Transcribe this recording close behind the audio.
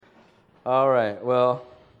All right, well,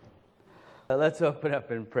 let's open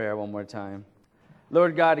up in prayer one more time.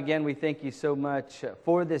 Lord God, again, we thank you so much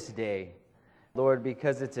for this day. Lord,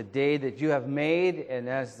 because it's a day that you have made, and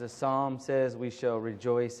as the psalm says, we shall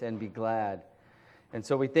rejoice and be glad. And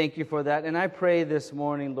so we thank you for that. And I pray this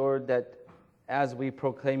morning, Lord, that as we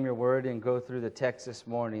proclaim your word and go through the text this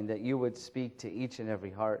morning, that you would speak to each and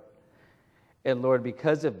every heart. And Lord,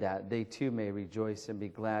 because of that, they too may rejoice and be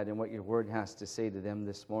glad in what your word has to say to them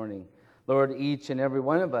this morning. Lord, each and every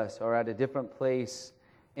one of us are at a different place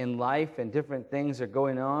in life, and different things are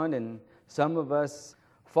going on, and some of us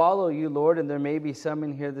follow you, Lord, and there may be some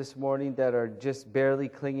in here this morning that are just barely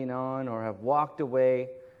clinging on or have walked away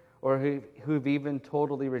or who've even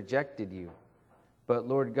totally rejected you. But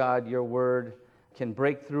Lord God, your word can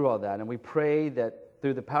break through all that, and we pray that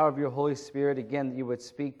through the power of your Holy Spirit, again, that you would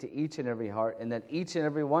speak to each and every heart, and that each and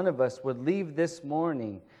every one of us would leave this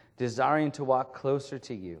morning desiring to walk closer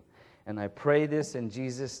to you. And I pray this in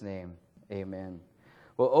Jesus' name. Amen.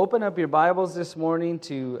 Well, open up your Bibles this morning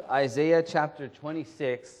to Isaiah chapter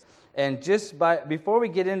 26. And before we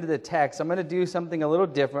get into the text, I'm going to do something a little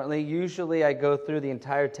differently. Usually I go through the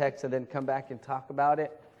entire text and then come back and talk about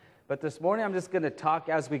it. But this morning I'm just going to talk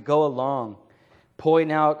as we go along,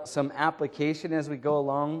 point out some application as we go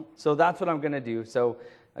along. So that's what I'm going to do. So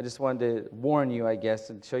I just wanted to warn you, I guess,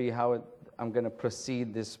 and show you how I'm going to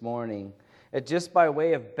proceed this morning. Just by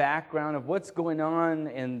way of background of what's going on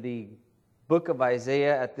in the book of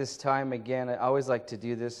Isaiah at this time. Again, I always like to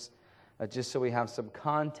do this just so we have some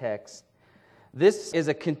context. This is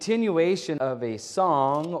a continuation of a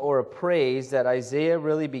song or a praise that Isaiah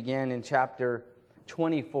really began in chapter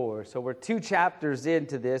 24. So we're 2 chapters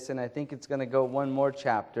into this, and I think it's going to go one more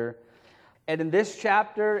chapter. And in this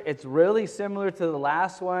chapter, it's really similar to the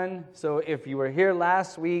last one. So if you were here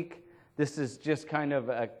last week, this is just kind of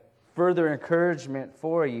a further encouragement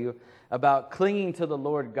for you about clinging to the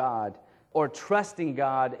Lord God, or trusting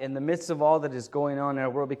God in the midst of all that is going on in our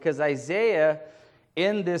world. Because Isaiah,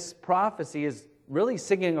 in this prophecy, is really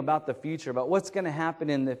singing about the future, about what's going to happen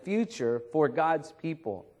in the future for God's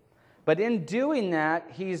people. But in doing that,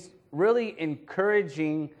 he's really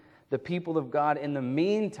encouraging the people of God in the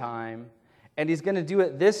meantime, and he's going to do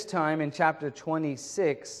it this time in chapter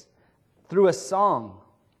 26 through a song.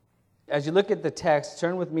 As you look at the text,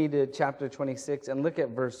 turn with me to chapter 26 and look at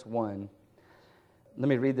verse 1. Let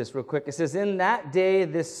me read this real quick. It says, "In that day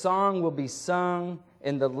this song will be sung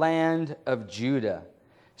in the land of Judah."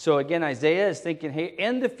 So again, Isaiah is thinking, hey,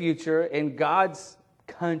 in the future, in God's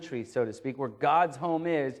country, so to speak, where God's home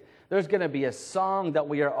is, there's going to be a song that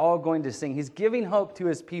we are all going to sing. He's giving hope to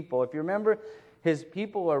his people. If you remember, his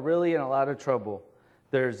people are really in a lot of trouble.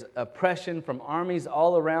 There's oppression from armies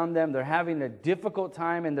all around them. They're having a difficult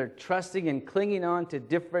time, and they're trusting and clinging on to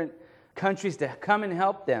different countries to come and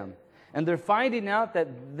help them. And they're finding out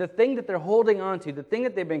that the thing that they're holding on to, the thing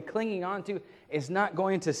that they've been clinging on to, is not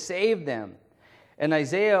going to save them. And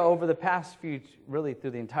Isaiah, over the past really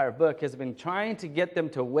through the entire book, has been trying to get them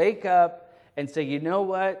to wake up and say, you know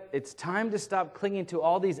what? It's time to stop clinging to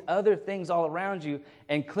all these other things all around you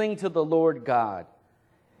and cling to the Lord God.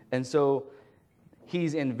 And so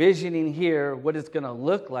he's envisioning here what it's going to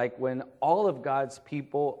look like when all of God's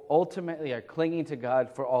people ultimately are clinging to God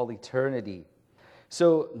for all eternity.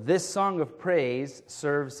 So this song of praise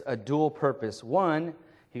serves a dual purpose. One,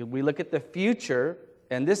 we look at the future,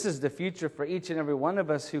 and this is the future for each and every one of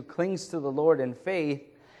us who clings to the Lord in faith.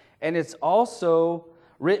 And it's also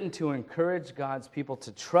written to encourage God's people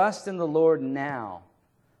to trust in the Lord now.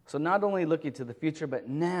 So not only looking to the future, but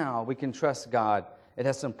now we can trust God. It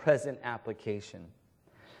has some present application.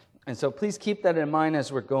 And so please keep that in mind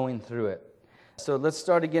as we're going through it. So let's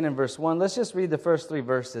start again in verse 1. Let's just read the first 3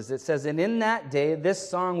 verses. It says, "And in that day, this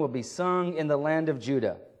song will be sung in the land of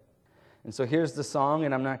Judah." And so here's the song,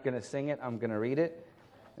 and I'm not going to sing it. I'm going to read it.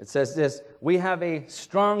 It says this, "We have a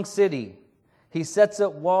strong city. He sets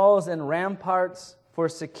up walls and ramparts for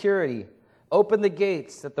security. Open the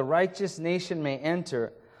gates that the righteous nation may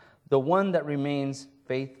enter, the one that remains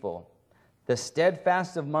faithful. The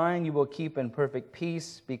steadfast of mind you will keep in perfect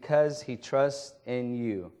peace because he trusts in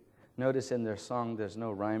you." Notice in their song there's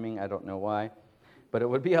no rhyming. I don't know why. But it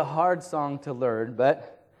would be a hard song to learn,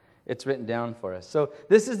 but it's written down for us. So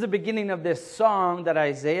this is the beginning of this song that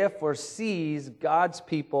Isaiah foresees God's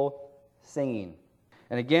people singing.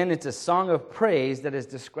 And again, it's a song of praise that is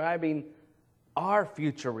describing our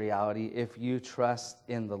future reality if you trust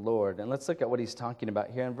in the Lord. And let's look at what he's talking about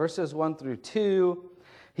here. In verses 1 through 2,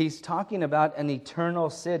 he's talking about an eternal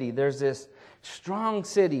city. There's this strong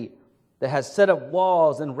city that has set up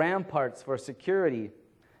walls and ramparts for security.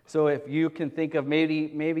 So if you can think of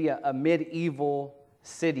maybe a medieval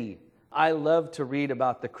city, I love to read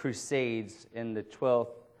about the Crusades in the 12th,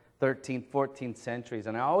 13th, 14th centuries.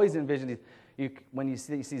 And I always envision when you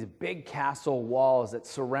see these big castle walls that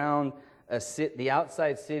surround the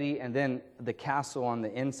outside city and then the castle on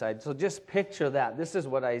the inside. So just picture that. This is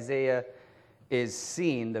what Isaiah is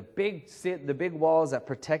seeing. The big walls that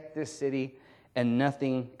protect this city, and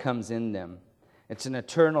nothing comes in them. It's an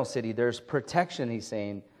eternal city. There's protection, he's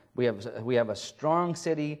saying. We have a strong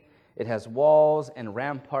city. It has walls and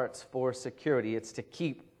ramparts for security. It's to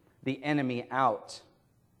keep the enemy out.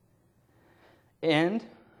 And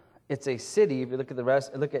it's a city. If you look at the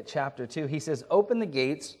rest, look at chapter 2. He says, open the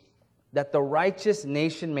gates that the righteous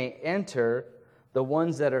nation may enter, the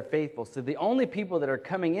ones that are faithful. So the only people that are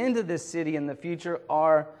coming into this city in the future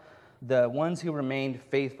are the ones who remained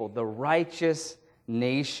faithful, the righteous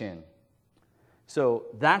nation. So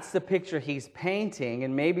that's the picture he's painting,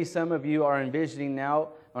 and maybe some of you are envisioning now,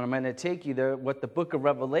 and I'm going to take you there, what the book of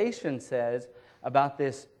Revelation says about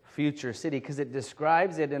this future city, because it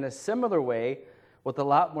describes it in a similar way with a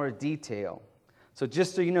lot more detail. So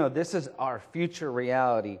just so you know, this is our future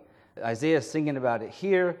reality. Isaiah is singing about it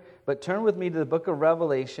here, but turn with me to the book of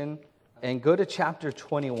Revelation and go to chapter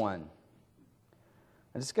 21.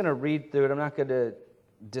 I'm just going to read through it. I'm not going to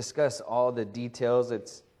discuss all the details.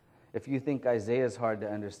 If you think Isaiah is hard to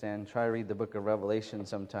understand, try to read the book of Revelation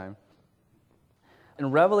sometime.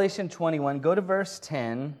 In Revelation 21, go to verse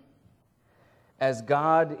 10. As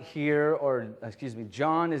John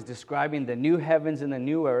is describing the new heavens and the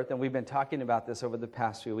new earth, and we've been talking about this over the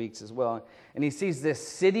past few weeks as well, and he sees this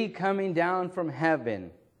city coming down from heaven,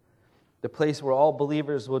 the place where all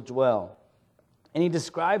believers will dwell. And he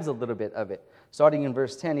describes a little bit of it. Starting in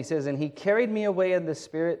verse 10, he says, and he carried me away in the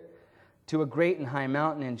Spirit to a great and high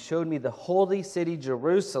mountain and showed me the holy city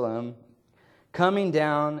Jerusalem coming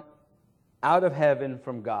down out of heaven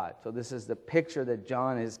from God. So this is the picture that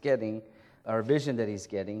John is getting, or vision that he's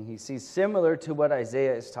getting. He sees similar to what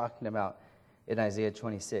Isaiah is talking about in Isaiah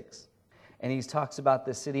 26. And he talks about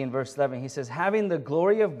the city in verse 11. He says, having the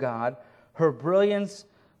glory of God, her brilliance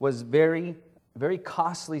was very, very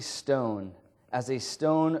costly stone, as a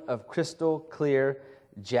stone of crystal clear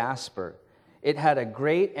jasper. It had a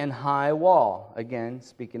great and high wall, again,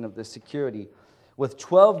 speaking of the security, with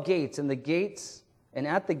 12 gates, and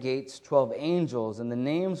at the gates 12 angels, and the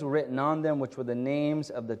names were written on them, which were the names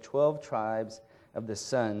of the 12 tribes of the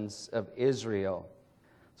sons of Israel.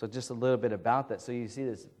 So just a little bit about that. So you see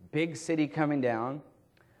this big city coming down,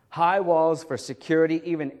 high walls for security,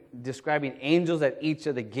 even describing angels at each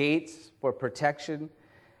of the gates for protection.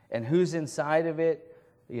 And who's inside of it?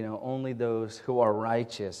 Only those who are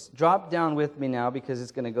righteous. Drop down with me now, because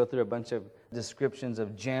it's going to go through a bunch of descriptions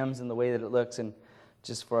of gems and the way that it looks. And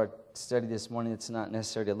just for our study this morning, it's not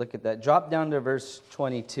necessary to look at that. Drop down to verse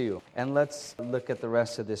 22, and let's look at the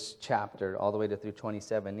rest of this chapter all the way to through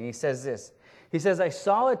 27. And he says this. He says, I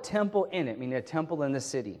saw a temple in it, meaning a temple in the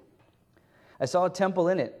city. I saw a temple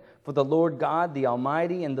in it, for the Lord God, the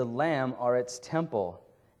Almighty, and the Lamb are its temple.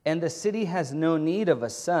 And the city has no need of a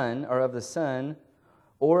sun, or of the sun,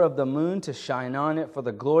 or of the moon to shine on it, for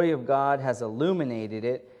the glory of God has illuminated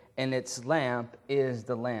it, and its lamp is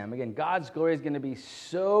the Lamb. Again, God's glory is going to be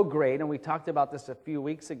so great, and we talked about this a few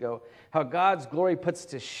weeks ago, how God's glory puts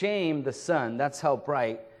to shame the sun. That's how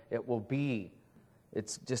bright it will be.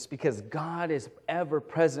 It's just because God is ever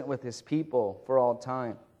present with his people for all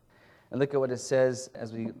time. And look at what it says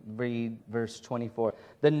as we read verse 24.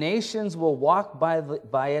 The nations will walk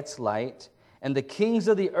by its light, and the kings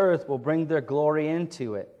of the earth will bring their glory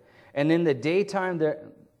into it. And in the daytime,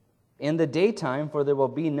 for there will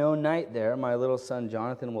be no night there. My little son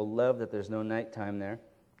Jonathan will love that there's no nighttime there.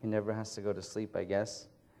 He never has to go to sleep, I guess.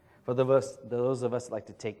 For those of us that like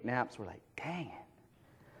to take naps, we're like, dang it.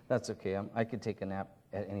 That's okay. I could take a nap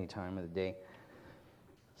at any time of the day.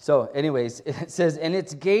 So anyways, it says, and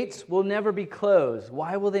its gates will never be closed.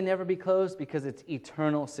 Why will they never be closed? Because it's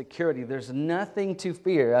eternal security. There's nothing to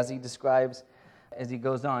fear, as he describes as he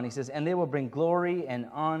goes on. He says, and they will bring glory and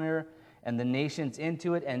honor and the nations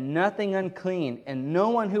into it, and nothing unclean, and no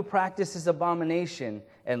one who practices abomination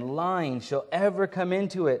and lying shall ever come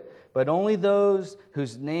into it, but only those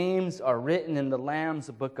whose names are written in the Lamb's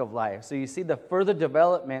book of life. So you see the further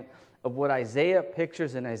development of what Isaiah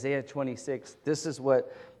pictures in Isaiah 26. This is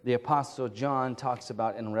what the Apostle John talks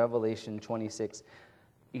about in Revelation 26.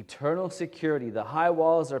 Eternal security. The high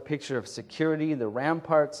walls are a picture of security, the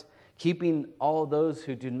ramparts, keeping all those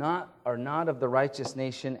who are not of the righteous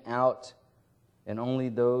nation out, and only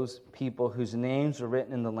those people whose names are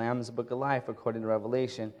written in the Lamb's book of life, according to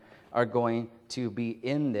Revelation, are going to be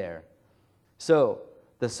in there. So,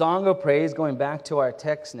 The song of praise, going back to our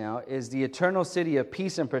text now, is the eternal city of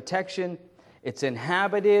peace and protection. It's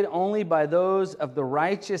inhabited only by those of the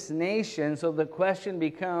righteous nation. So the question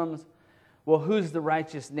becomes, well, who's the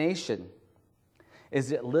righteous nation?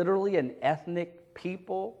 Is it literally an ethnic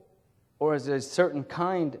people, or is it a certain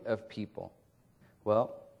kind of people?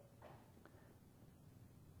 Well,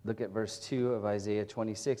 look at verse 2 of Isaiah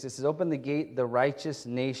 26. It says, open the gate, the righteous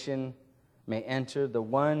nation may enter, the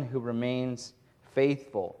one who remains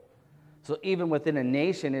faithful. So even within a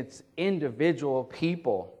nation, it's individual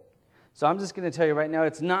people. So I'm just going to tell you right now,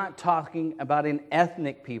 it's not talking about an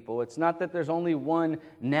ethnic people. It's not that there's only one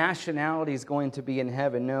nationality is going to be in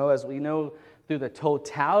heaven. No, as we know through the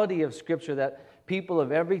totality of Scripture, that people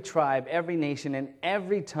of every tribe, every nation, and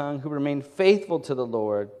every tongue who remain faithful to the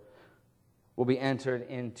Lord will be entered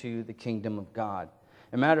into the kingdom of God.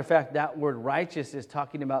 As a matter of fact, that word righteous is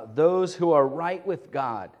talking about those who are right with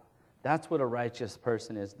God. That's what a righteous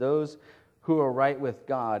person is, those who are right with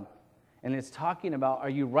God. And it's talking about, are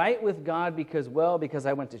you right with God because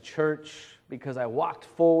I went to church, because I walked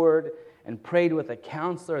forward and prayed with a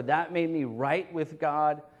counselor, that made me right with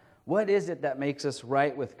God? What is it that makes us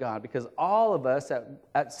right with God? Because all of us,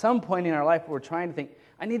 at some point in our life, we're trying to think,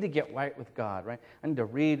 I need to get right with God, right? I need to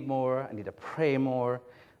read more, I need to pray more,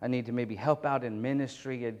 I need to maybe help out in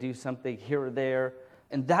ministry and do something here or there.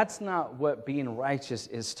 And that's not what being righteous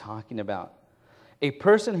is talking about. A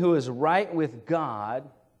person who is right with God,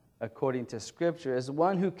 according to Scripture, is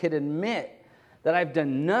one who can admit that I've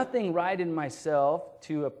done nothing right in myself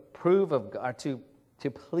to approve of God,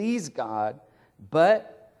 to please God,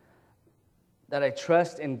 but that I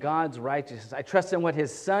trust in God's righteousness. I trust in what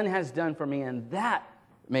His Son has done for me, and that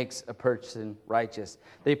makes a person righteous.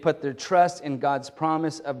 They put their trust in God's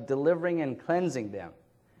promise of delivering and cleansing them.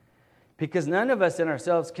 Because none of us in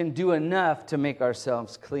ourselves can do enough to make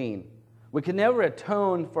ourselves clean. We can never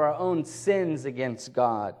atone for our own sins against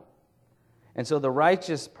God. And so the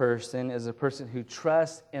righteous person is a person who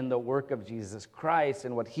trusts in the work of Jesus Christ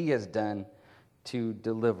and what He has done to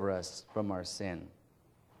deliver us from our sin.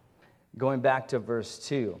 Going back to verse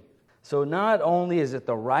 2. So not only is it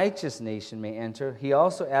the righteous nation may enter, he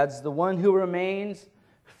also adds the one who remains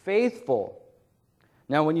faithful.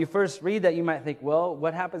 Now, when you first read that, you might think, well,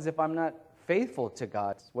 what happens if I'm not faithful to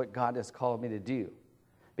God, what God has called me to do?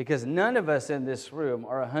 Because none of us in this room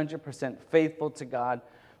are 100% faithful to God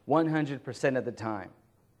 100% of the time.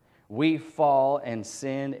 We fall and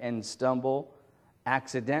sin and stumble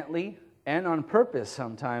accidentally and on purpose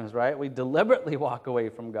sometimes, right? We deliberately walk away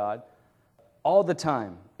from God all the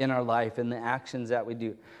time in our life and the actions that we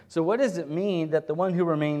do. So what does it mean that the one who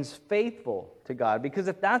remains faithful to God? Because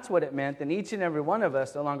if that's what it meant, then each and every one of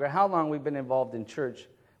us, no longer how long we've been involved in church,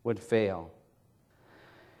 would fail.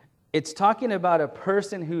 It's talking about a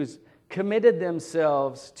person who's committed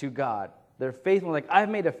themselves to God. They're faithful. Like, I've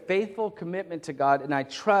made a faithful commitment to God, and I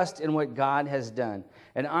trust in what God has done.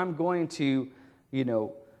 And I'm going to,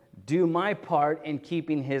 do my part in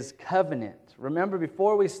keeping His covenant. Remember,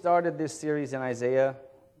 before we started this series in Isaiah,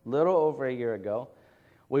 a little over a year ago,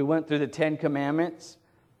 we went through the 10 Commandments,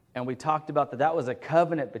 and we talked about that was a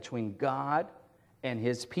covenant between God and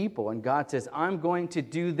His people. And God says, I'm going to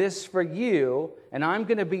do this for you, and I'm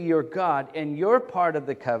going to be your God, and your part of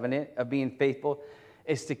the covenant of being faithful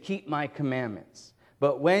is to keep my commandments.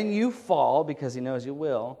 But when you fall, because He knows you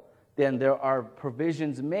will, then there are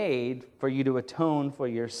provisions made for you to atone for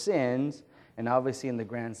your sins. And obviously, in the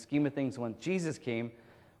grand scheme of things, when Jesus came,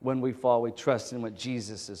 when we fall, we trust in what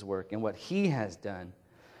Jesus' work and what He has done.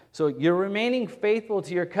 So you're remaining faithful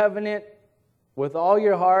to your covenant with all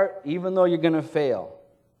your heart, even though you're going to fail.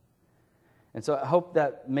 And so I hope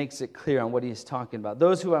that makes it clear on what He's talking about.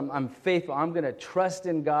 Those who I'm faithful, I'm going to trust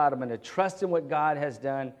in God, I'm going to trust in what God has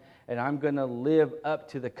done, and I'm going to live up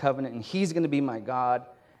to the covenant, and He's going to be my God,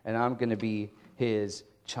 and I'm going to be His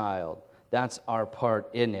child. That's our part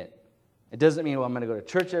in it. It doesn't mean, well, I'm going to go to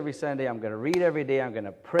church every Sunday, I'm going to read every day, I'm going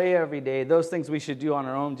to pray every day. Those things we should do on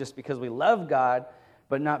our own just because we love God,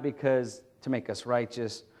 but not because to make us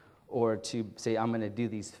righteous or to say, I'm going to do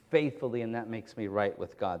these faithfully and that makes me right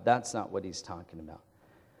with God. That's not what He's talking about.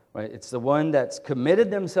 Right? It's the one that's committed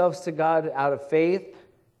themselves to God out of faith,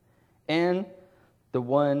 and the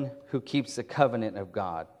one who keeps the covenant of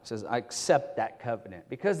God. Says, I accept that covenant.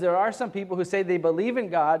 Because there are some people who say they believe in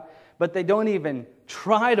God, but they don't even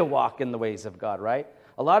try to walk in the ways of God, right?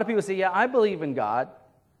 A lot of people say, yeah, I believe in God,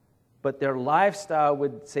 but their lifestyle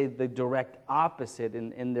would say the direct opposite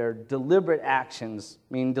in their deliberate actions,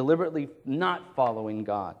 meaning deliberately not following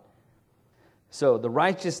God. So the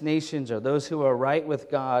righteous nations are those who are right with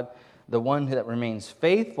God, the one that remains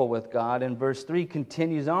faithful with God. And verse 3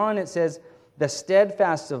 continues on, it says, the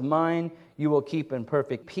steadfast of mind you will keep in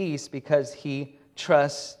perfect peace because he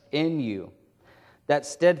trusts in you. That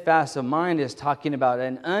steadfast of mind is talking about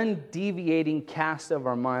an undeviating cast of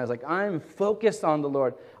our minds. Like, I'm focused on the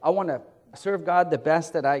Lord. I want to serve God the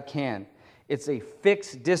best that I can. It's a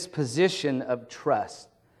fixed disposition of trust.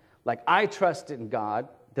 Like, I trust in God.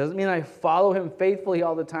 Doesn't mean I follow him faithfully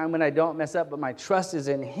all the time when I don't mess up, but my trust is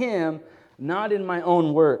in him, not in my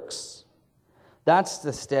own works. That's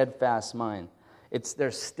the steadfast mind.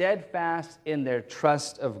 They're steadfast in their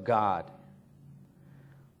trust of God.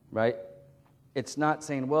 Right? It's not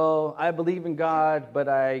saying, well, I believe in God, but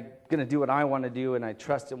I'm going to do what I want to do, and I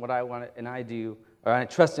trust in what I want and I do, or I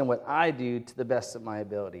trust in what I do to the best of my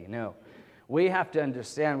ability. No. We have to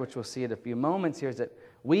understand, which we'll see in a few moments here, is that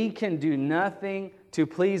we can do nothing to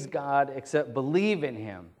please God except believe in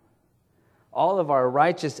him. All of our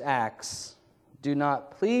righteous acts do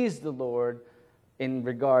not please the Lord in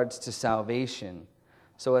regards to salvation.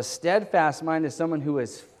 So a steadfast mind is someone who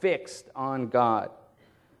is fixed on God,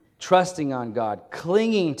 trusting on God,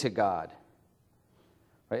 clinging to God.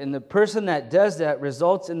 Right? And the person that does that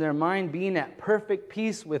results in their mind being at perfect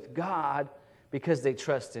peace with God because they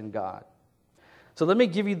trust in God. So let me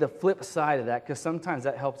give you the flip side of that, because sometimes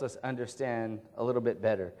that helps us understand a little bit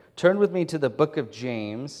better. Turn with me to the book of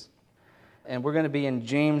James, and we're going to be in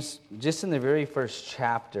James just in the very first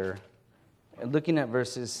chapter, and looking at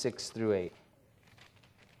verses 6 through 8.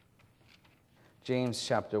 James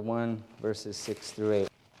chapter 1, verses 6 through 8.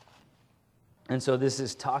 And so this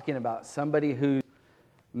is talking about somebody who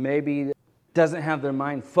maybe doesn't have their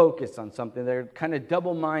mind focused on something. They're kind of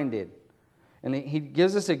double-minded. And he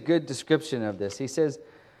gives us a good description of this. He says,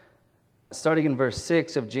 starting in verse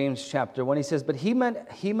 6 of James chapter 1, he says, "But he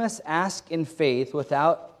must ask in faith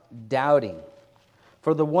without doubting.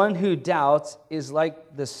 For the one who doubts is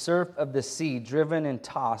like the surf of the sea, driven and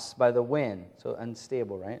tossed by the wind." So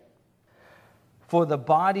unstable, right? "For the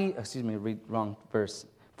body," wrong verse.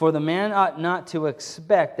 "For the man ought not to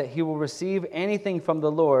expect that he will receive anything from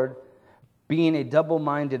the Lord, being a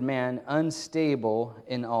double-minded man, unstable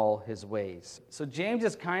in all his ways." So James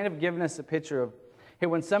is kind of giving us a picture of, hey,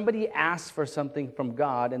 when somebody asks for something from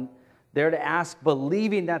God, and they're to ask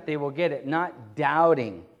believing that they will get it, not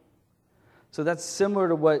doubting. So that's similar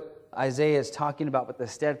to what Isaiah is talking about with the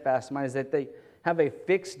steadfast mind, is that they have a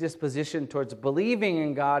fixed disposition towards believing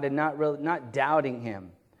in God and not doubting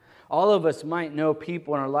him. All of us might know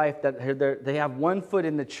people in our life that they have one foot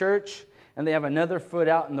in the church and they have another foot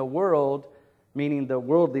out in the world, meaning the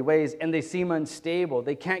worldly ways, and they seem unstable.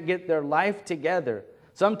 They can't get their life together.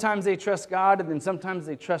 Sometimes they trust God, and then sometimes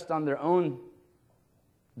they trust on their own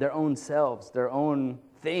selves, their own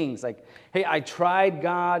things. Like, hey, I tried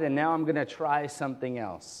God, and now I'm going to try something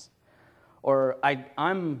else. Or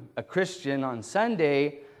I'm a Christian on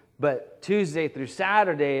Sunday, but Tuesday through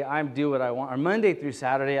Saturday, I do what I want. Or Monday through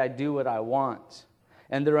Saturday, I do what I want.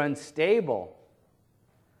 And they're unstable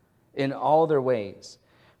in all their ways.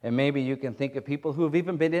 And maybe you can think of people who have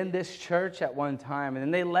even been in this church at one time, and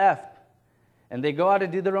then they left, and they go out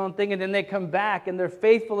and do their own thing, and then they come back, and they're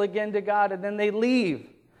faithful again to God, and then they leave.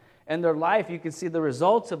 And their life, you can see the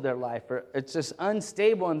results of their life. It's just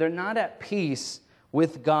unstable, and they're not at peace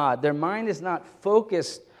with God. Their mind is not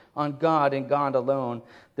focused on God and God alone.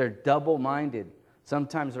 They're double-minded.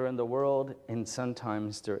 Sometimes they're in the world, and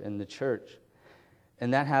sometimes they're in the church.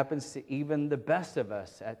 And that happens to even the best of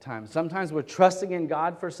us at times. Sometimes we're trusting in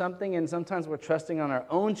God for something, and sometimes we're trusting on our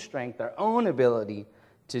own strength, our own ability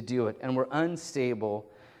to do it. And we're unstable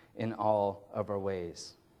in all of our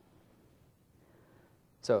ways.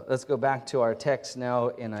 So let's go back to our text now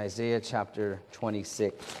in Isaiah chapter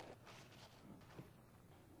 26.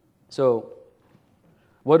 So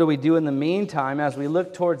what do we do in the meantime as we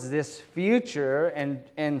look towards this future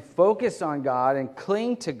and focus on God and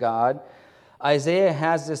cling to God? Isaiah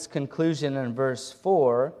has this conclusion in verse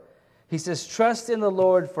 4. He says, "Trust in the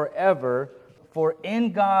Lord forever, for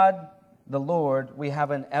in God the Lord we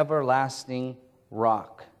have an everlasting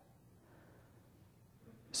rock."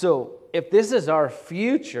 So if this is our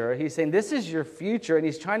future, he's saying this is your future, and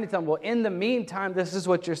he's trying to tell them, well, in the meantime, this is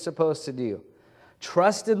what you're supposed to do.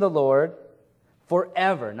 Trust in the Lord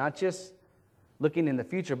forever, not just looking in the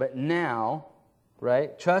future, but now.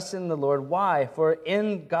 Right? Trust in the Lord. Why? For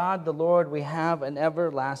in God the Lord we have an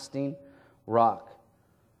everlasting rock.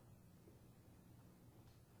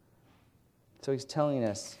 So he's telling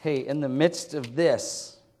us, hey, in the midst of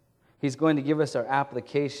this, he's going to give us our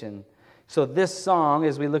application. So this song,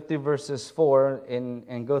 as we look through verses 4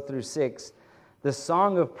 and go through 6, the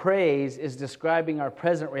song of praise is describing our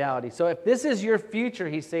present reality. So if this is your future,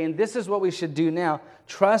 he's saying, this is what we should do now.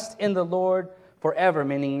 Trust in the Lord forever,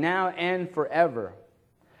 meaning now and forever.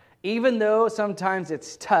 Even though sometimes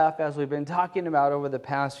it's tough, as we've been talking about over the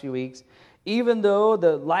past few weeks, even though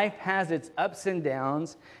the life has its ups and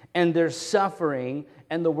downs, and there's suffering,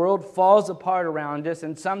 and the world falls apart around us,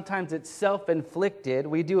 and sometimes it's self-inflicted,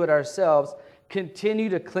 we do it ourselves, continue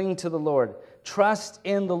to cling to the Lord. Trust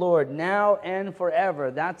in the Lord now and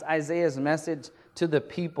forever. That's Isaiah's message to the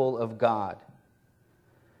people of God.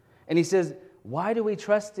 And he says, why do we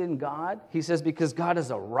trust in God? He says, because God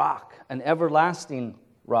is a rock, an everlasting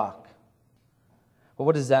rock. Well,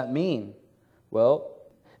 what does that mean? Well,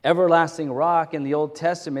 everlasting rock in the Old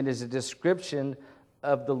Testament is a description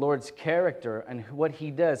of the Lord's character and what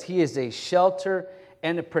he does. He is a shelter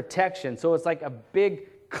and a protection. So it's like a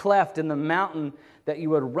big cleft in the mountain that you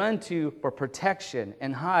would run to for protection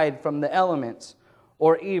and hide from the elements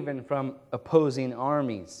or even from opposing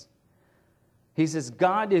armies. He says,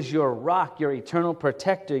 God is your rock, your eternal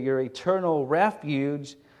protector, your eternal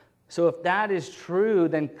refuge. So if that is true,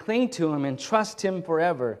 then cling to him and trust him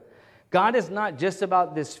forever. God is not just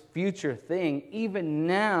about this future thing. Even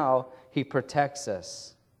now, he protects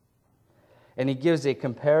us. And he gives a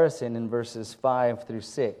comparison in verses 5 through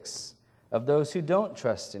 6 of those who don't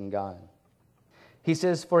trust in God. He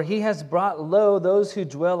says, for he has brought low those who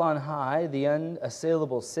dwell on high, the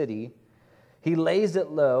unassailable city. He lays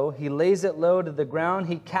it low to the ground.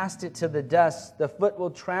 He cast it to the dust. The foot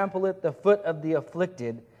will trample it, the foot of the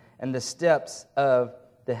afflicted, and the steps of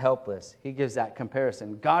the helpless. He gives that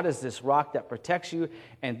comparison. God is this rock that protects you,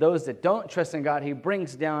 and those that don't trust in God, he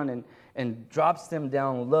brings down and drops them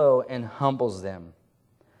down low and humbles them.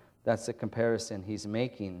 That's the comparison he's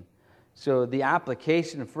making. So the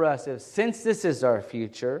application for us is, since this is our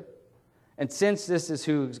future, and since this is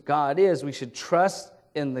who God is, we should trust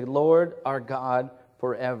in the Lord our God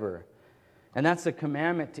forever. And that's a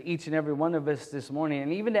commandment to each and every one of us this morning.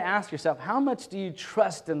 And even to ask yourself, how much do you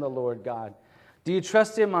trust in the Lord God? Do you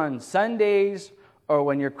trust him on Sundays or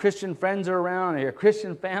when your Christian friends are around or your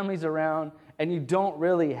Christian family's around and you don't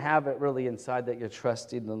really have it really inside that you're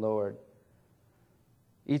trusting the Lord?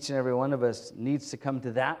 Each and every one of us needs to come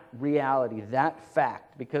to that reality, that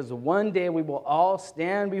fact, because one day we will all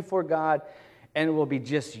stand before God and it will be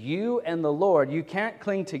just you and the Lord. You can't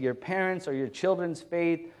cling to your parents or your children's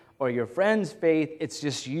faith or your friend's faith. It's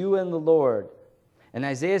just you and the Lord. And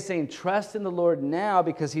Isaiah is saying, trust in the Lord now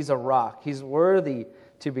because he's a rock. He's worthy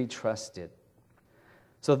to be trusted.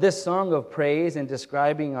 So this song of praise in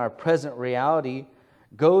describing our present reality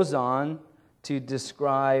goes on to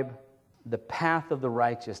describe the path of the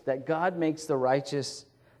righteous, that God makes the righteous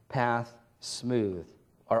path smooth,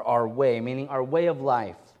 or our way, meaning our way of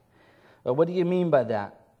life. But what do you mean by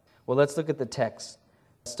that? Well, let's look at the text,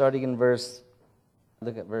 starting in verse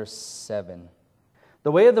 7.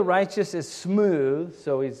 The way of the righteous is smooth,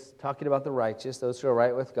 so he's talking about the righteous, those who are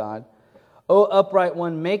right with God. O upright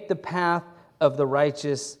one, make the path of the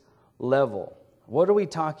righteous level. What are we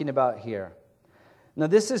talking about here? Now,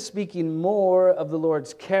 this is speaking more of the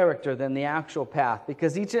Lord's character than the actual path,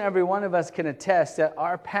 because each and every one of us can attest that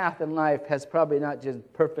our path in life has probably not just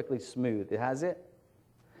perfectly smooth. Has it?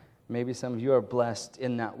 Maybe some of you are blessed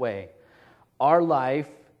in that way. Our life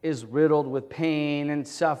is riddled with pain and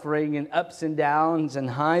suffering and ups and downs and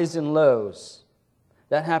highs and lows.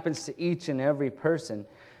 That happens to each and every person.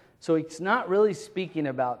 So he's not really speaking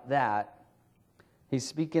about that. He's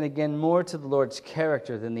speaking again more to the Lord's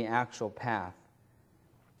character than the actual path.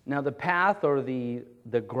 Now, the path or the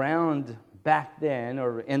ground back then,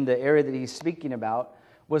 or in the area that he's speaking about,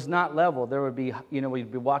 was not level. There would be,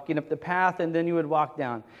 we'd be walking up the path and then you would walk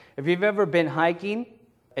down. If you've ever been hiking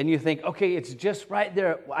and you think, okay, it's just right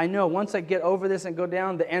there. I know once I get over this and go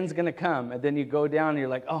down, the end's going to come. And then you go down and you're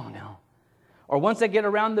like, oh no. Or once I get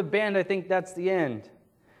around the bend, I think that's the end.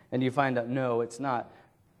 And you find out, no, it's not.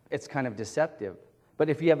 It's kind of deceptive. But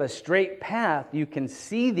if you have a straight path, you can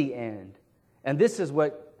see the end. And this is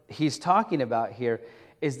what he's talking about here,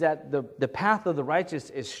 is that the path of the righteous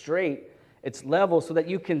is straight, it's level, so that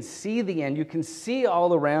you can see the end. You can see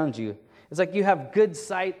all around you. It's like you have good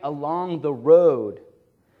sight along the road,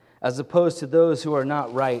 as opposed to those who are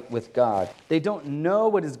not right with God. They don't know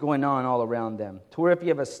what is going on all around them. To where if you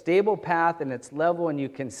have a stable path and it's level and you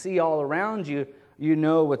can see all around you, you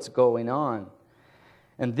know what's going on.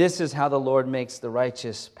 And this is how the Lord makes the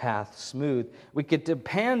righteous path smooth. We could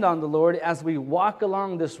depend on the Lord as we walk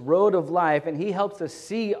along this road of life, and he helps us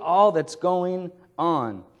see all that's going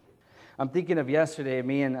on. I'm thinking of yesterday,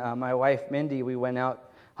 me and my wife, Mindy, we went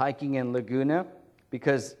out hiking in Laguna,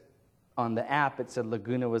 because on the app it said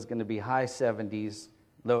Laguna was going to be high 70s,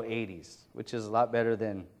 low 80s, which is a lot better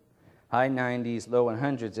than high 90s, low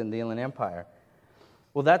 100s in the Inland Empire.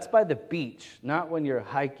 Well, that's by the beach, not when you're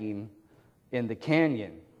hiking in the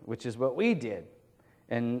canyon, which is what we did.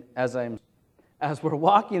 And as we're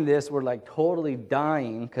walking this, we're like totally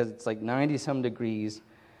dying because it's like 90-some degrees.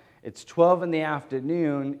 It's 12 in the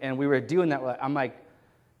afternoon, and we were doing that. I'm like,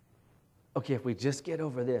 okay, if we just get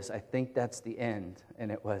over this, I think that's the end.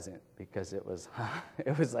 And it wasn't, because it was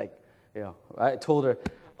like, I told her,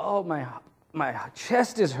 oh, my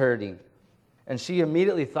chest is hurting. And she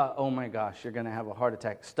immediately thought, oh my gosh, you're going to have a heart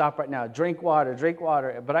attack. Stop right now. Drink water, drink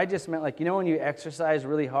water. But I just meant like, when you exercise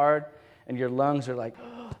really hard and your lungs are like,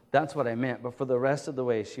 that's what I meant. But for the rest of the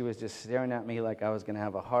way, she was just staring at me like I was going to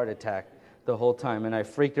have a heart attack the whole time. And I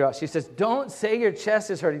freaked her out. She says, don't say your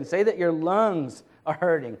chest is hurting. Say that your lungs are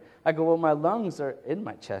hurting. I go, well, my lungs are in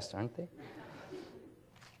my chest, aren't they?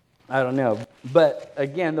 I don't know. But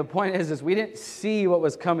again, the point is we didn't see what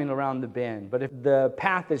was coming around the bend. But if the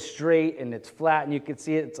path is straight and it's flat and you can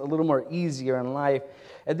see it, it's a little more easier in life.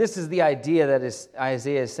 And this is the idea that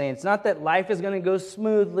Isaiah is saying. It's not that life is going to go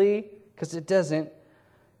smoothly, because it doesn't.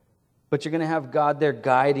 But you're going to have God there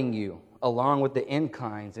guiding you along with the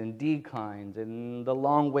inclines and declines and the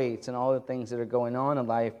long waits and all the things that are going on in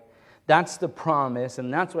life. That's the promise.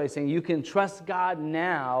 And that's why he's saying you can trust God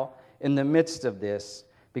now in the midst of this,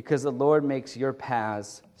 because the Lord makes your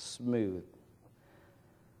paths smooth.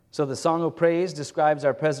 So the Song of Praise describes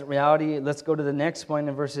our present reality. Let's go to the next point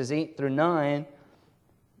in verses 8 through 9.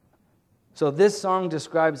 So this song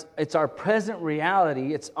describes, it's our present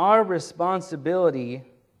reality. It's our responsibility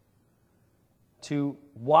to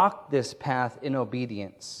walk this path in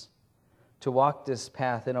obedience. To walk this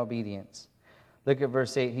path in obedience. Look at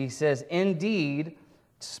verse 8. He says, indeed,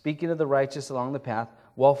 speaking of the righteous along the path,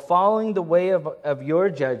 while following the way of your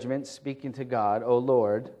judgment, speaking to God, O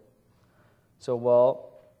Lord. So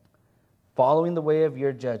while following the way of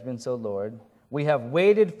your judgments, O Lord, we have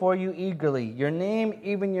waited for you eagerly. Your name,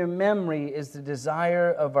 even your memory, is the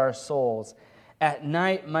desire of our souls. At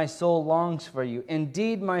night my soul longs for you.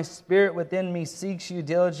 Indeed, my spirit within me seeks you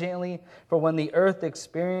diligently. For when the earth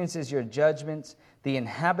experiences your judgments, the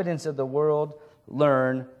inhabitants of the world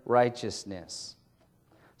learn righteousness.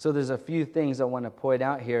 So there's a few things I want to point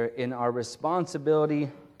out here in our responsibility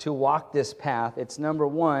to walk this path. It's number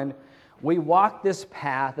one, we walk this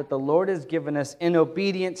path that the Lord has given us in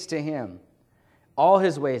obedience to Him. All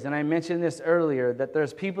His ways. And I mentioned this earlier, that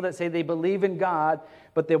there's people that say they believe in God,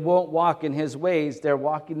 but they won't walk in His ways. They're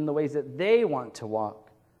walking in the ways that they want to walk.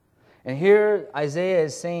 And here Isaiah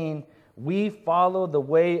is saying, we follow the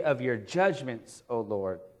way of your judgments, O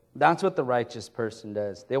Lord. That's what the righteous person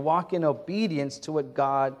does. They walk in obedience to what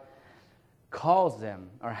God calls them,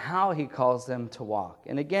 or how He calls them to walk.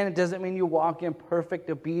 And again, it doesn't mean you walk in perfect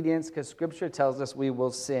obedience, because Scripture tells us we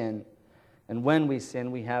will sin. And when we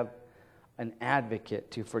sin, we have an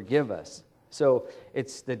advocate to forgive us. So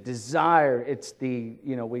it's the desire, it's the,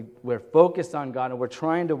 we're focused on God and we're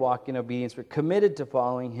trying to walk in obedience. We're committed to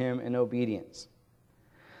following Him in obedience.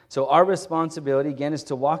 So our responsibility, again, is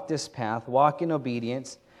to walk this path, walk in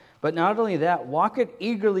obedience. But not only that, walk it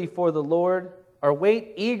eagerly for the Lord, or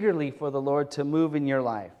wait eagerly for the Lord to move in your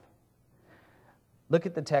life. Look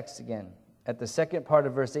at the text again. At the second part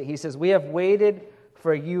of verse 8, he says, we have waited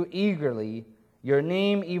for you eagerly. Your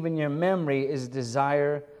name, even your memory, is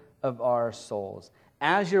desire of our souls.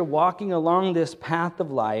 As you're walking along this path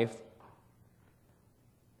of life,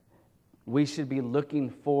 we should be looking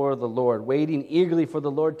for the Lord, waiting eagerly for the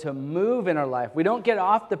Lord to move in our life. We don't get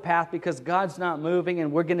off the path because God's not moving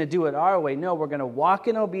and we're going to do it our way. No, we're going to walk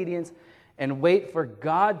in obedience and wait for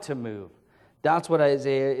God to move. That's what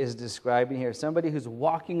Isaiah is describing here. Somebody who's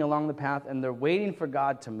walking along the path and they're waiting for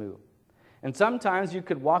God to move. And sometimes you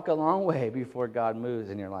could walk a long way before God moves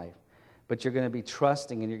in your life. But you're going to be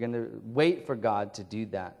trusting and you're going to wait for God to do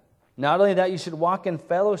that. Not only that, you should walk in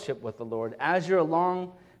fellowship with the Lord as you're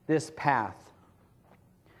along this path.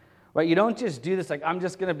 Right? You don't just do this like, I'm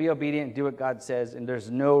just going to be obedient and do what God says, and there's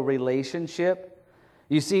no relationship.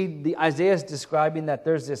 You see, Isaiah is describing that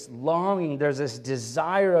there's this longing, there's this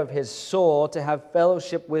desire of his soul to have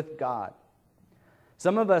fellowship with God.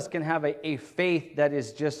 Some of us can have a faith that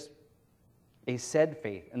is just a said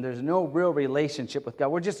faith, and there's no real relationship with God.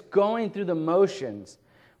 We're just going through the motions.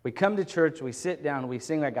 We come to church, we sit down, we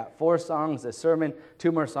sing. I got 4 songs, a sermon,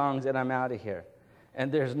 2 more songs, and I'm out of here. And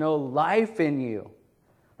there's no life in you.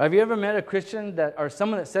 Have you ever met a Christian or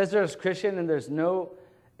someone that says they're a Christian and there's no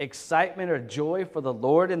excitement or joy for the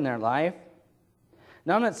Lord in their life?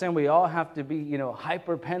 Now, I'm not saying we all have to be,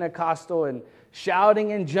 hyper Pentecostal and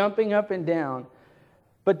shouting and jumping up and down.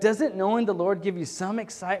 But doesn't knowing the Lord give you some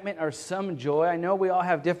excitement or some joy? I know we all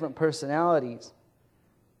have different personalities.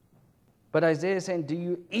 But Isaiah is saying, do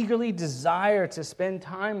you eagerly desire to spend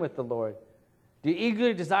time with the Lord? Do you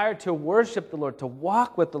eagerly desire to worship the Lord, to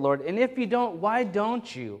walk with the Lord? And if you don't, why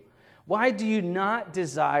don't you? Why do you not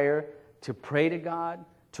desire to pray to God,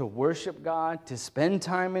 to worship God, to spend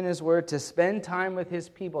time in His Word, to spend time with His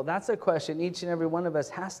people? That's a question each and every one of us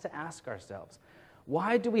has to ask ourselves.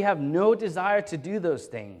 Why do we have no desire to do those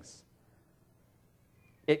things?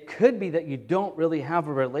 It could be that you don't really have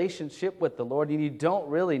a relationship with the Lord and you don't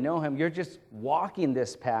really know Him. You're just walking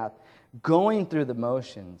this path, going through the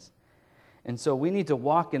motions. And so we need to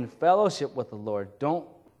walk in fellowship with the Lord. Don't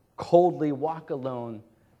coldly walk alone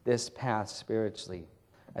this path spiritually.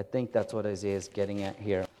 I think that's what Isaiah is getting at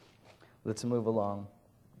here. Let's move along.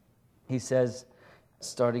 He says,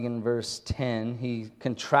 starting in verse 10, he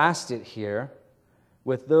contrasts it here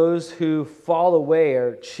with those who fall away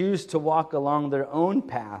or choose to walk along their own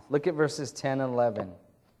path. Look at verses 10 and 11.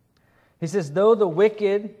 He says, though the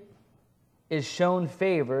wicked is shown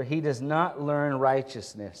favor, he does not learn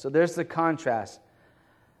righteousness. So there's the contrast.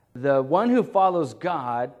 The one who follows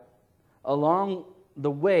God along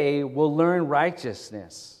the way will learn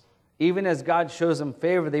righteousness. Even as God shows them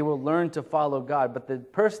favor, they will learn to follow God. But the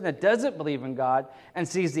person that doesn't believe in God and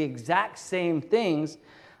sees the exact same things,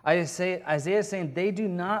 Isaiah is saying they do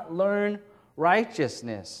not learn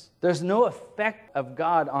righteousness. There's no effect of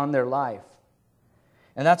God on their life.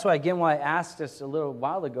 And that's why, again, why I asked us a little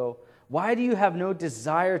while ago, why do you have no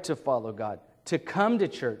desire to follow God, to come to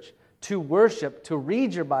church, to worship, to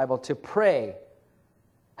read your Bible, to pray?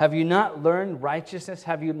 Have you not learned righteousness?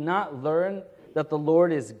 Have you not learned that the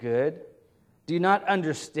Lord is good? Do you not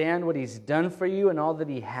understand what He's done for you and all that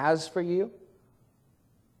He has for you?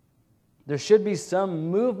 There should be some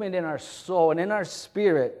movement in our soul and in our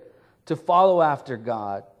spirit to follow after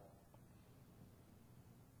God.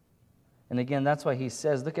 And again, that's why he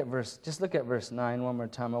says, look at verse 9 one more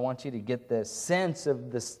time. I want you to get the sense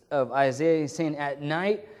of Isaiah. He's saying, at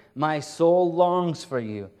night my soul longs for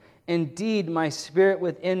you. Indeed, my spirit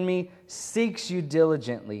within me seeks you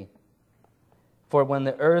diligently. For when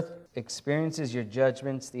the earth experiences your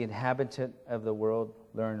judgments, the inhabitant of the world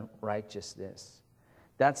learn righteousness.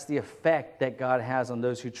 That's the effect that God has on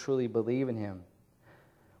those who truly believe in Him.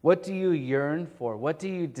 What do you yearn for? What do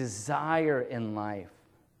you desire in life?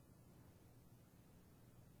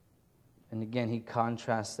 And again, he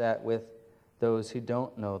contrasts that with those who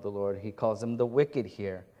don't know the Lord. He calls them the wicked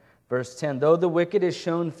here. Verse 10, though the wicked is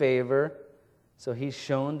shown favor, so he's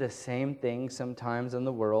shown the same thing sometimes in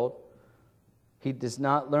the world, he does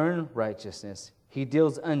not learn righteousness. He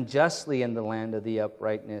deals unjustly in the land of the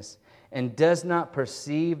uprightness and does not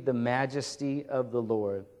perceive the majesty of the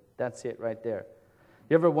Lord. That's it right there.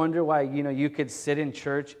 You ever wonder why, you could sit in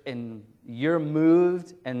church and you're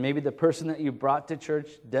moved and maybe the person that you brought to church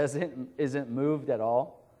isn't moved at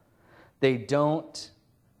all? They don't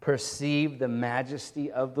perceive the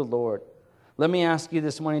majesty of the Lord. Let me ask you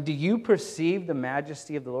this morning, do you perceive the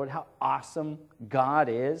majesty of the Lord? How awesome God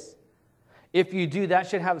is? If you do, that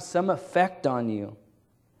should have some effect on you,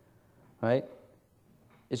 right?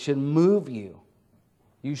 It should move you.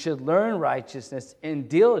 You should learn righteousness and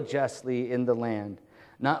deal justly in the land.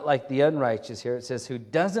 Not like the unrighteous here. It says who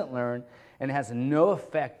doesn't learn and has no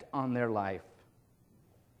effect on their life.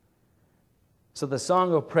 So the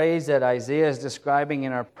song of praise that Isaiah is describing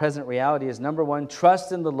in our present reality is, number one,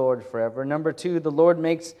 trust in the Lord forever. Number two, the Lord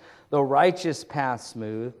makes the righteous path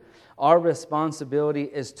smooth. Our responsibility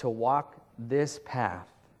is to walk this path.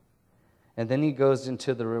 And then he goes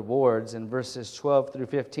into the rewards in verses 12 through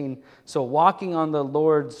 15. So walking on the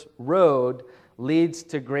Lord's road leads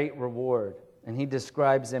to great reward. And he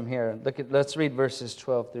describes them here. Let's read verses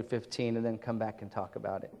 12 through 15 and then come back and talk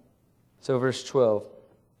about it. So verse 12,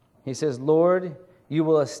 he says, Lord, you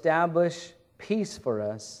will establish peace for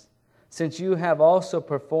us, since you have also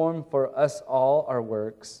performed for us all our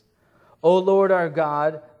works. O Lord our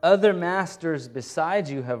God, other masters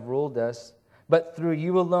besides you have ruled us, but through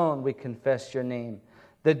you alone we confess your name.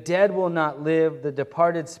 The dead will not live, the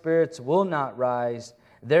departed spirits will not rise.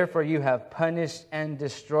 Therefore you have punished and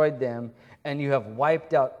destroyed them, and you have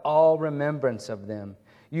wiped out all remembrance of them.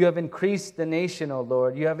 You have increased the nation, O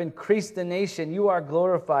Lord. You have increased the nation. You are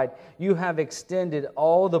glorified. You have extended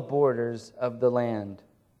all the borders of the land.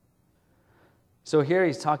 So here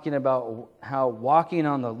he's talking about how walking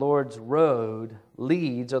on the Lord's road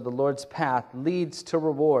leads, or the Lord's path leads to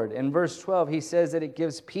reward. In verse 12, he says that it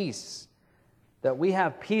gives peace, that we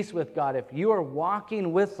have peace with God. If you are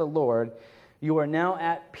walking with the Lord, you are now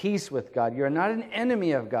at peace with God. You are not an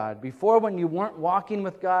enemy of God. Before, when you weren't walking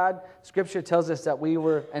with God, Scripture tells us that we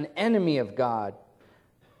were an enemy of God.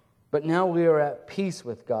 But now we are at peace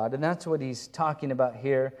with God. And that's what he's talking about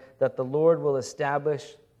here, that the Lord will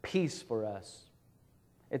establish peace for us.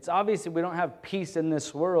 It's obviously we don't have peace in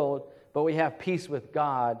this world, but we have peace with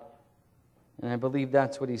God. And I believe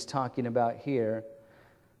that's what he's talking about here.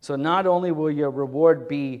 So not only will your reward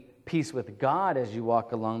be peace with God as you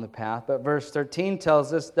walk along the path, but verse 13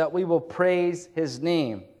 tells us that we will praise his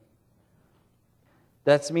name.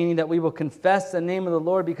 That's meaning that we will confess the name of the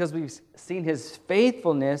Lord because we've seen his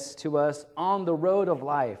faithfulness to us on the road of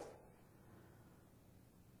life.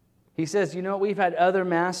 He says, we've had other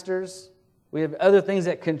masters. We have other things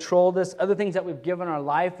that control us, other things that we've given our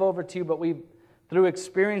life over to, but through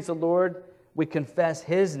experience of the Lord, we confess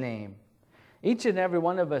his name. Each and every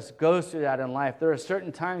one of us goes through that in life. There are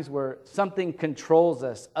certain times where something controls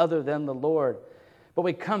us other than the Lord. But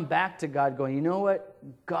we come back to God going, you know what?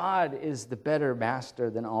 God is the better master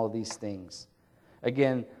than all these things.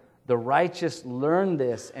 Again, the righteous learn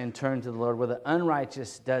this and turn to the Lord, where the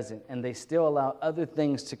unrighteous doesn't. And they still allow other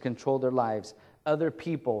things to control their lives. Other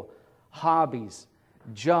people, hobbies,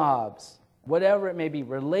 jobs, whatever it may be,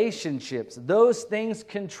 relationships. Those things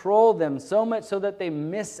control them so much so that they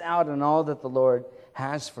miss out on all that the Lord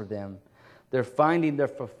has for them. They're finding their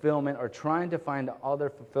fulfillment or trying to find all their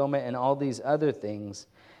fulfillment in all these other things.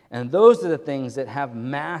 And those are the things that have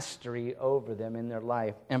mastery over them in their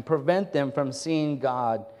life and prevent them from seeing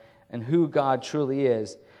God and who God truly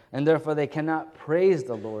is. And therefore they cannot praise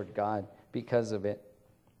the Lord God because of it.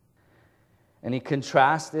 And he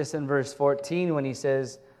contrasts this in verse 14 when he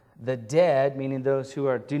says, the dead, meaning those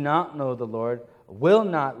who do not know the Lord, will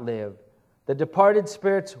not live. The departed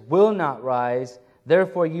spirits will not rise.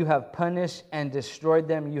 Therefore you have punished and destroyed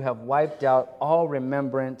them. You have wiped out all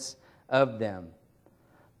remembrance of them.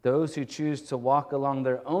 Those who choose to walk along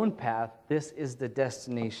their own path, this is the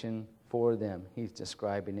destination for them. He's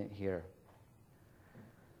describing it here.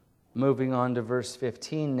 Moving on to verse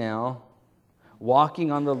 15 now.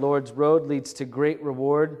 Walking on the Lord's road leads to great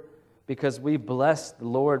reward because we bless the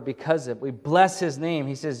Lord because of it. We bless his name.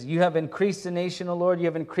 He says, you have increased the nation, O Lord. You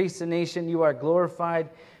have increased the nation. You are glorified.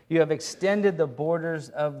 You have extended the borders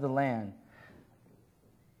of the land.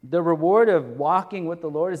 The reward of walking with the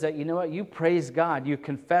Lord is that, you praise God, you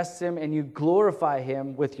confess him, and you glorify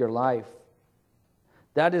him with your life.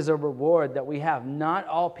 That is a reward that we have. Not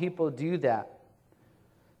all people do that.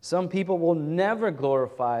 Some people will never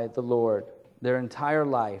glorify the Lord their entire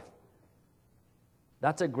life.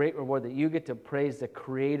 That's a great reward, that you get to praise the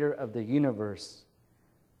creator of the universe.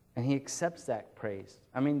 And he accepts that praise.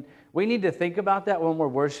 We need to think about that when we're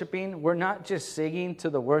worshiping. We're not just singing to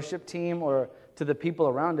the worship team or to the people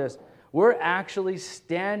around us. We're actually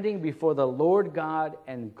standing before the Lord God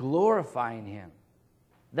and glorifying him.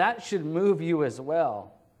 That should move you as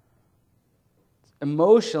well.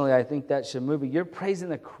 Emotionally, I think that should move you. You're praising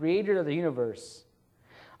the creator of the universe.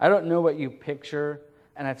 I don't know what you picture,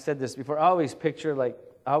 and I've said this before. I always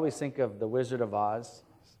think of the Wizard of Oz.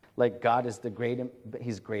 Like God is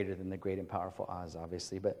he's greater than the great and powerful Oz,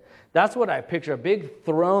 obviously. But that's what I picture, a big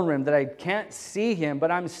throne room that I can't see him,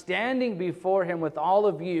 but I'm standing before him with all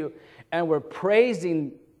of you, and we're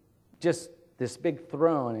praising just this big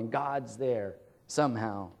throne, and God's there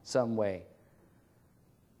somehow, some way.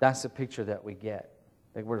 That's the picture that we get.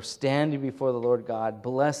 Like we're standing before the Lord God,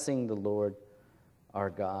 blessing the Lord our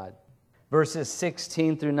God. Verses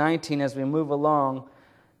 16 through 19, as we move along,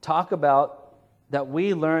 talk about that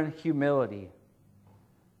we learn humility.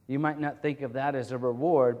 You might not think of that as a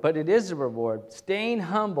reward, but it is a reward. Staying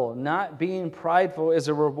humble, not being prideful, is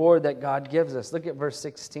a reward that God gives us. Look at verse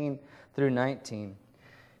 16 through 19.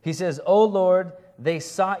 He says, O Lord, they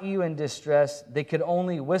sought you in distress. They could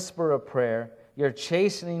only whisper a prayer. Your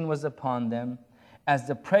chastening was upon them. As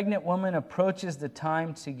the pregnant woman approaches the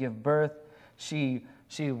time to give birth, she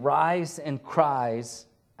writhes and cries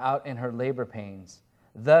out in her labor pains.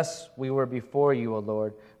 Thus we were before you, O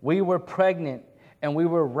Lord. We were pregnant, and we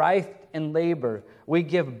were writhed in labor. We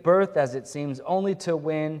give birth, as it seems, only to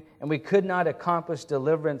win, and we could not accomplish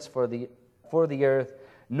deliverance for the earth,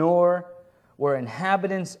 nor were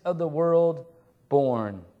inhabitants of the world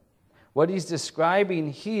born. What he's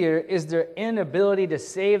describing here is their inability to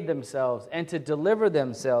save themselves and to deliver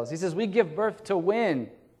themselves. He says, we give birth to win.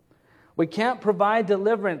 We can't provide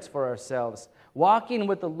deliverance for ourselves. Walking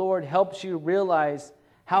with the Lord helps you realize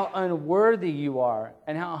how unworthy you are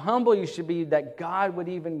and how humble you should be that God would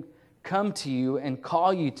even come to you and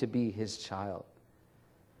call you to be his child.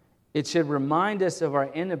 It should remind us of our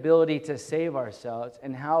inability to save ourselves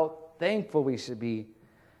and how thankful we should be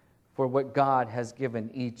for what God has given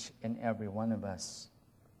each and every one of us.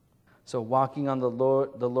 So walking on the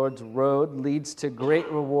Lord's road leads to great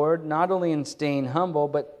reward, not only in staying humble,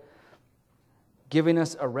 but giving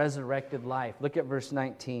us a resurrected life. Look at verse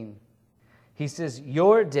 19. He says,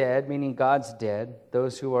 your dead, meaning God's dead,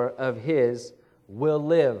 those who are of His, will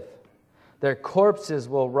live. Their corpses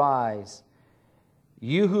will rise.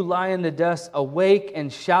 You who lie in the dust, awake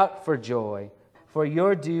and shout for joy. For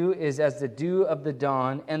your dew is as the dew of the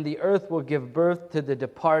dawn, and the earth will give birth to the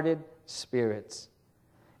departed spirits.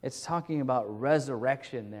 It's talking about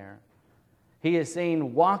resurrection there. He is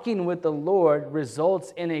saying walking with the Lord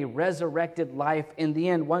results in a resurrected life in the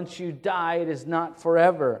end. Once you die, it is not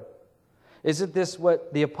forever. Isn't this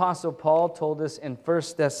what the Apostle Paul told us in 1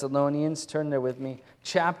 Thessalonians? Turn there with me.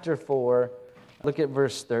 Chapter 4, look at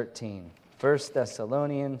verse 13. 1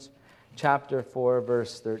 Thessalonians chapter 4,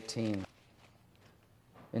 verse 13.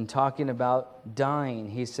 In talking about dying,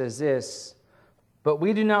 he says this, but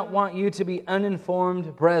we do not want you to be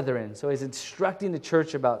uninformed, brethren. So he's instructing the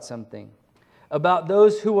church about something. About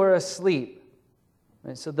those who are asleep.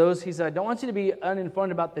 Right? So those, he said, I don't want you to be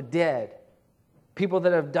uninformed about the dead. People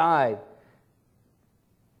that have died.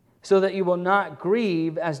 So that you will not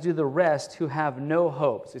grieve as do the rest who have no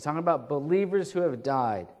hope. So he's talking about believers who have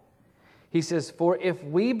died. He says, for if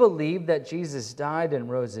we believe that Jesus died and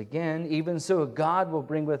rose again, even so God will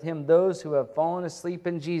bring with Him those who have fallen asleep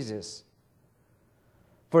in Jesus.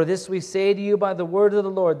 For this we say to you by the word of the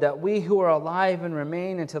Lord, that we who are alive and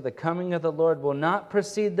remain until the coming of the Lord will not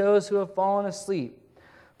precede those who have fallen asleep.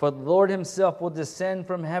 For the Lord Himself will descend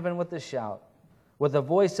from heaven with a shout, with the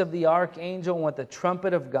voice of the archangel and with the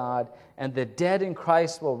trumpet of God, and the dead in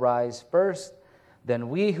Christ will rise first. Then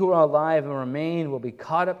we who are alive and remain will be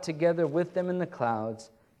caught up together with them in the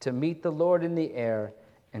clouds to meet the Lord in the air,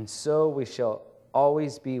 and so we shall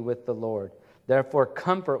always be with the Lord. Therefore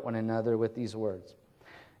comfort one another with these words.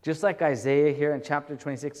 Just like Isaiah here in chapter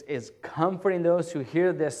 26 is comforting those who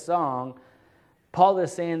hear this song, Paul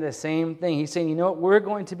is saying the same thing. He's saying, you know what, we're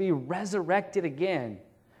going to be resurrected again.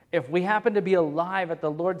 If we happen to be alive at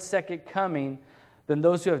the Lord's second coming, then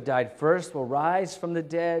those who have died first will rise from the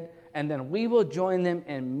dead, and then we will join them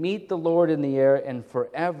and meet the Lord in the air, and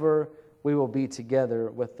forever we will be together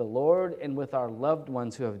with the Lord and with our loved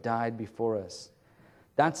ones who have died before us.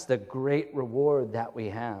 That's the great reward that we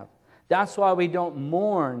have. That's why we don't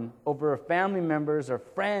mourn over family members or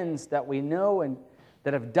friends that we know and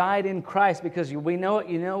that have died in Christ, because we know,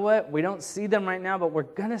 you know what? We don't see them right now, but we're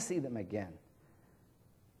going to see them again.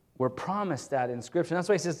 We're promised that in Scripture. That's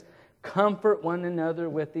why he says, comfort one another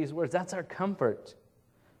with these words. That's our comfort.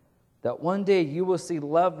 That one day you will see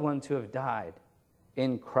loved ones who have died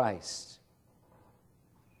in Christ.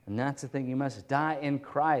 And that's the thing, you must die in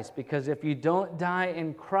Christ, because if you don't die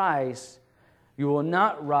in Christ, you will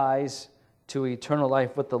not rise to eternal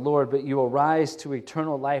life with the Lord, but you will rise to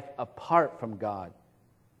eternal life apart from God.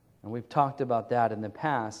 And we've talked about that in the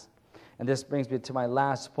past. And this brings me to my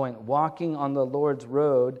last point. Walking on the Lord's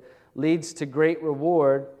road leads to great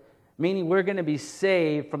reward, meaning we're going to be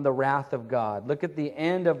saved from the wrath of God. Look at the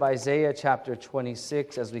end of Isaiah chapter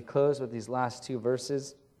 26 as we close with these last two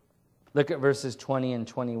verses. Look at verses 20 and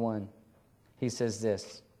 21. He says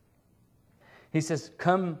this. He says,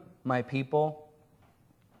 come, my people.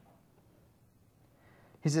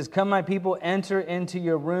 He says, come, my people, enter into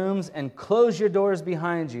your rooms and close your doors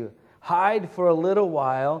behind you. Hide for a little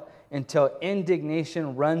while until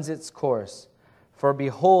indignation runs its course. For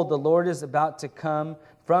behold, the Lord is about to come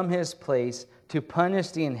from His place to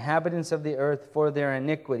punish the inhabitants of the earth for their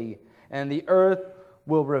iniquity. And the earth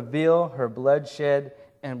will reveal her bloodshed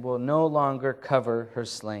and will no longer cover her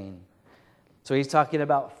slain. So he's talking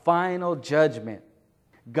about final judgment.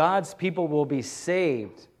 God's people will be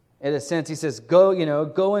saved. In a sense, he says, go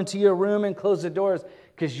into your room and close the doors,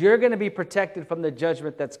 because you're going to be protected from the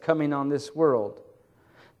judgment that's coming on this world.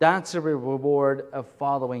 That's a reward of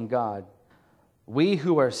following God. We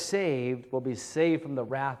who are saved will be saved from the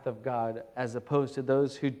wrath of God, as opposed to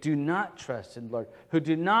those who do not trust in the Lord, who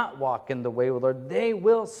do not walk in the way of the Lord. They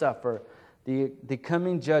will suffer the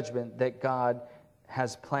coming judgment that God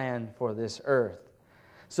has planned for this earth.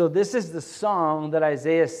 So this is the song that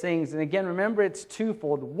Isaiah sings. And again, remember, it's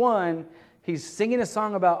twofold. One, he's singing a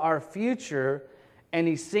song about our future, and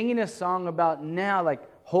he's singing a song about now, like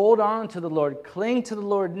hold on to the Lord, cling to the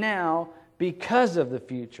Lord now because of the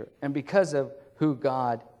future and because of who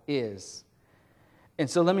God is. And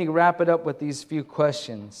so let me wrap it up with these few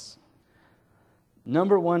questions.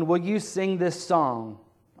 Number one, will you sing this song?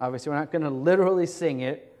 Obviously, we're not going to literally sing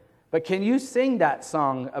it, but can you sing that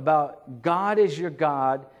song about God is your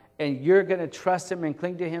God and you're going to trust Him and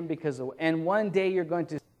cling to Him and one day you're going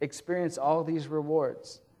to experience all these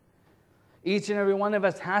rewards? Each and every one of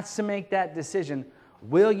us has to make that decision.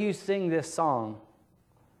 Will you sing this song?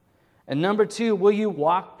 And number two, will you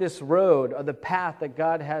walk this road or the path that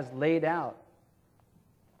God has laid out?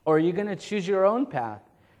 Or are you going to choose your own path?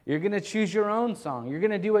 You're going to choose your own song. You're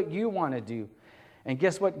going to do what you want to do. And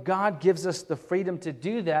guess what? God gives us the freedom to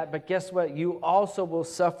do that. But guess what? You also will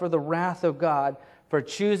suffer the wrath of God for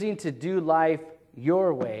choosing to do life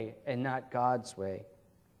your way and not God's way.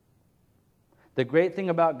 The great thing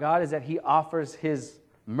about God is that He offers His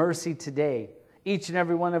mercy today. Each and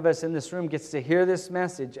every one of us in this room gets to hear this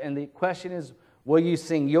message. And the question is, will you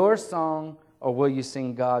sing your song or will you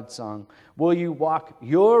sing God's song? Will you walk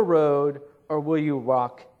your road or will you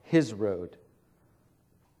walk His road?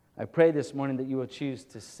 I pray this morning that you will choose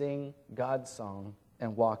to sing God's song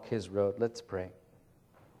and walk His road. Let's pray.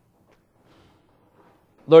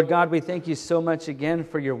 Lord God, we thank you so much again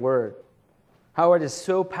for your word. How it is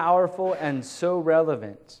so powerful and so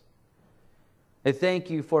relevant. I thank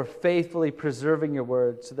you for faithfully preserving your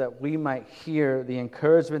word so that we might hear the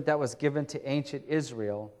encouragement that was given to ancient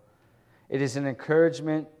Israel. It is an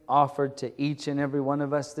encouragement offered to each and every one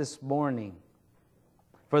of us this morning.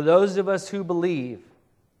 For those of us who believe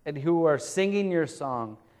and who are singing your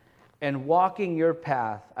song and walking your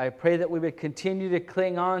path, I pray that we would continue to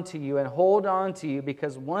cling on to you and hold on to you,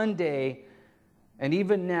 because one day, and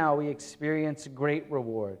even now, we experience great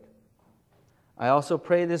reward. I also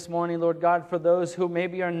pray this morning, Lord God, for those who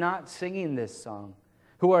maybe are not singing this song,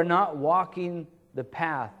 who are not walking the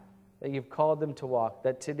path that you've called them to walk,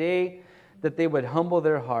 that today that they would humble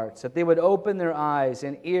their hearts, that they would open their eyes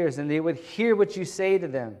and ears, and they would hear what you say to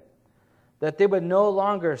them, that they would no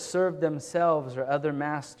longer serve themselves or other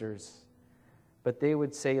masters, but they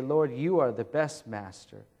would say, Lord, you are the best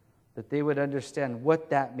master, that they would understand what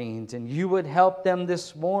that means, and you would help them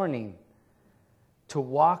this morning to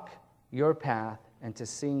walk your path and to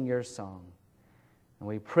sing your song. And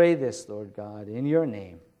we pray this, Lord God, in your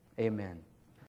name. Amen.